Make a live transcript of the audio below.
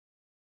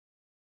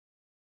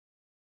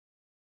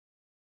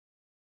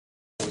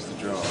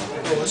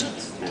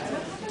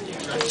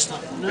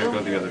Okay, go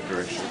the other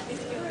direction.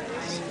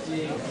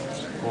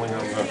 Pulling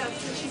on the...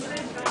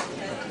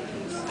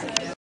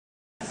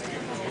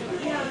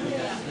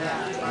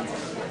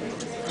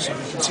 So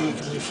we can see he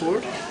can move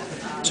forward.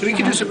 So he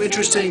can do some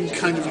interesting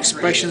kind of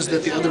expressions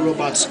that the other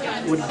robots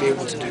wouldn't be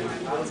able to do.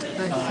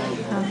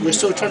 We're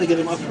still trying to get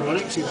him up and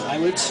running. See the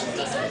eyelids?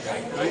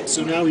 Right?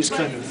 So now he's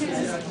kind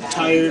of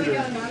tired. Or,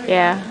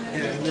 yeah.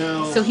 and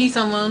now, So he's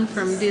on loan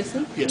from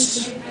Disney?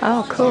 yes.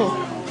 Oh, cool.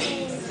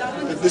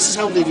 This is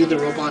how they do the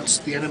robots,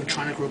 the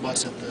animatronic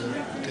robots at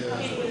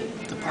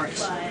the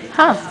parks.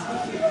 Huh.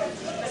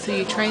 So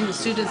you train the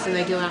students and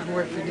they go out and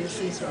work for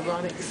Disney's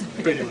Robotics?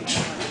 Pretty much.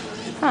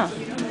 Huh.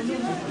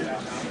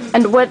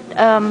 And what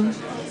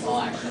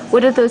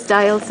are those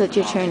dials that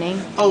you're turning?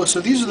 Oh,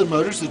 so these are the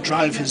motors that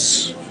drive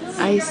his...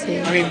 I see.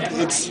 I mean,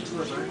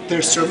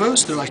 they're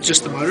servos. They're like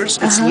just the motors.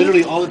 It's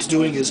literally all it's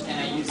doing is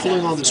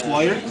pulling on this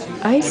wire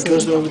that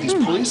goes over these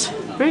pulleys.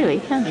 Really?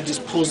 Huh. And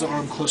just pulls the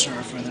arm closer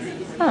or further.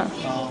 Huh.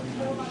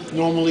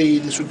 Normally,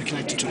 this would be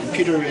connected to a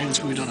computer, and it's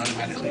going to be done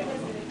automatically.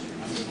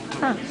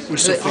 Huh. We're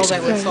still All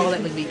fixing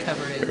that would be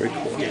covered in,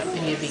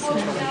 and you'd be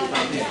controlling.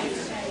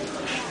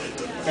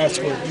 That's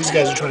what these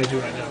guys are trying to do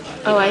right now.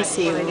 Oh, I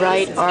see.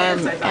 Right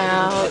arm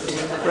out,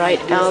 right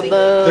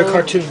elbow. They're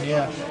cartoon,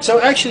 yeah. So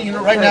actually, you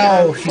know, right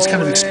now he's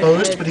kind of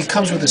exposed, but he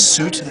comes with a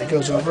suit that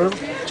goes over him,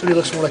 so he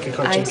looks more like a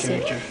cartoon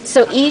character.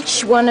 So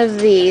each one of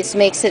these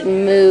makes it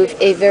move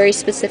a very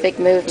specific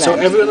movement. So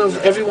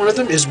every one of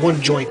them is one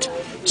joint.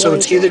 So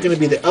it's either going to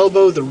be the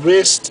elbow, the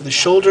wrist, the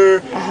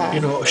shoulder, you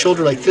know, a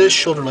shoulder like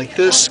this,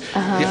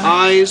 the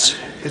eyes.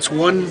 It's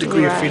 1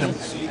 degree of freedom.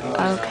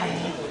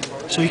 Okay.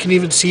 So you can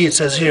even see it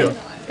says here,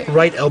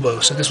 right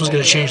elbow. So this was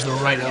going to change the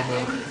right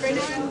elbow.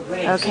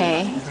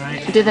 Okay.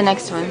 Right. Do the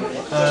next one.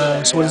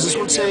 So what does this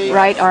one say?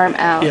 Right arm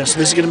out. Yeah, so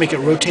this is going to make it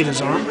rotate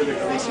his arm.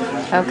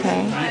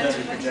 Okay.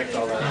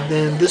 And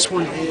then this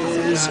one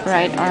is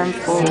right arm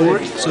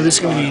forward. So this is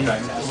going to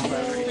be...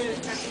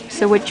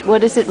 So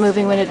what is it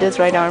moving when it does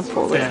right arm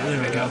forward? Yeah,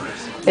 there we go.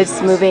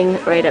 It's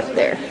moving right up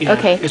there. Yeah,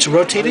 okay. It's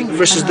rotating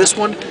versus this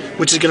one,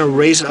 which is going to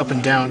raise it up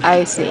and down.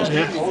 I see.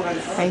 Yeah.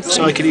 I see.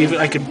 So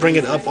I could bring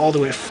it up all the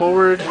way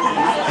forward,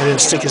 and then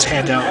stick his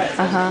hand out.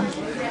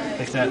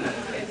 Like that.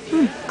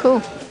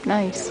 Cool.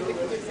 Nice.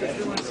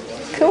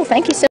 Cool.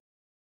 Thank you so much.